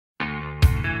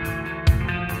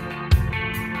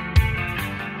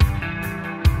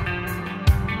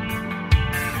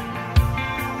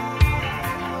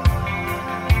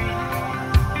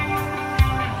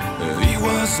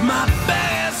lost my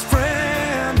best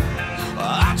friend.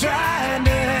 I tried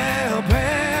to help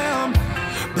him,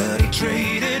 but he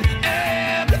traded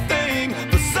everything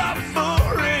for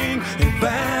suffering. He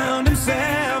found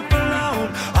himself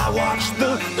alone. I watched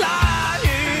the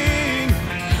lying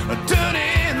turn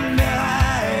into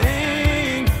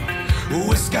hiding,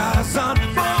 with scars on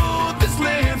both his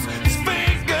limbs. His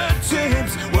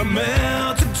fingertips were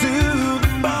melted to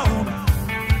the bone.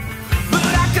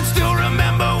 But I can still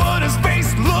remember what his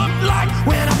face looked like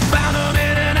when I found him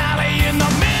in an alley in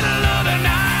the middle of the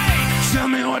night. Tell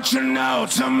me what you know,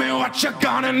 tell me what you're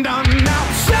gone and done now.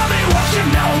 Tell me what you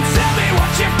know, tell me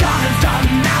what you're gone and done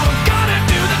now. We're gonna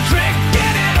do the trick,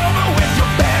 get it over with.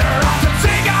 You're better off to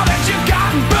take all that you got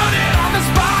and put it on the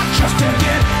spot just to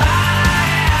get high.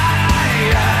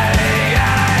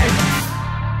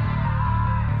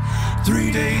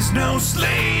 3 days no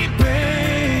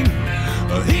sleeping,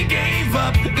 he gave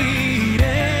up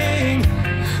eating.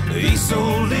 He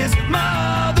sold his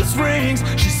mother's rings.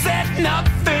 She said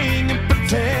nothing and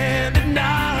pretended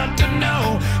not to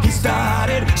know. He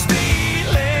started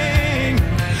stealing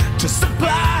to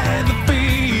supply the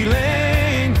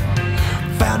feeling.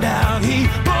 Found out he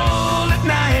pulled a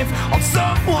knife on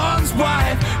someone's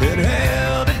wife and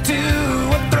held it to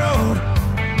her throat.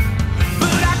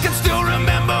 But I can still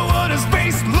remember what his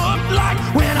face looked like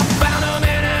when I found him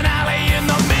in an alley in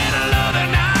the middle of the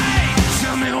night.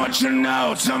 Tell me what you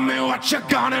know, tell me what you're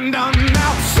gone and done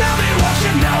now. Tell me what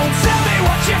you know, tell me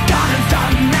what you're gone and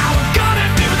done now. We're gonna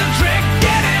do the trick,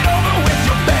 get it over with.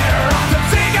 You're better off to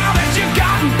take all that you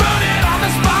got and put it on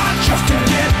the spot just to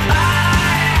get high.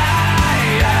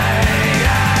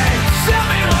 Tell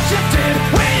me what you did,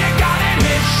 where you got it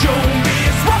hit. Show me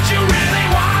it's what you really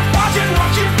want, watching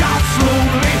what you got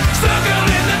slowly circle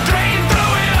in the drain,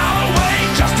 throw it all away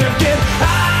just to get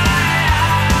high.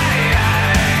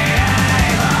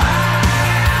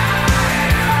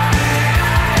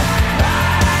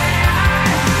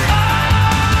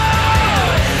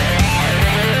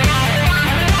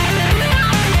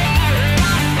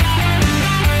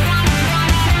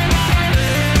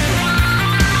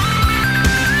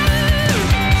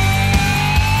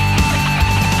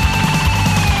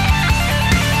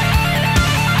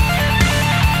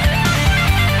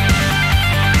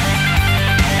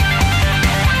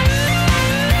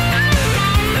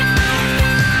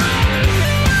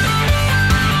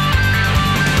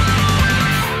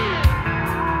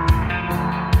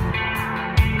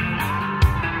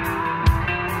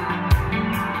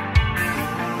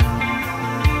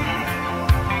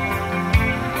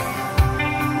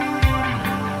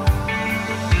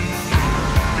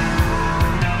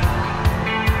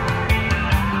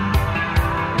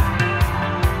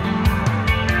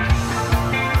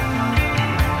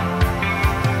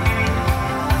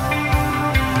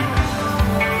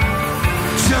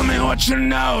 Tell me what you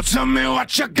know, tell me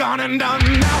what you're gone and done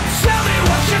now. Tell me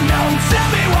what you know, tell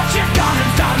me what you're gone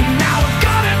and done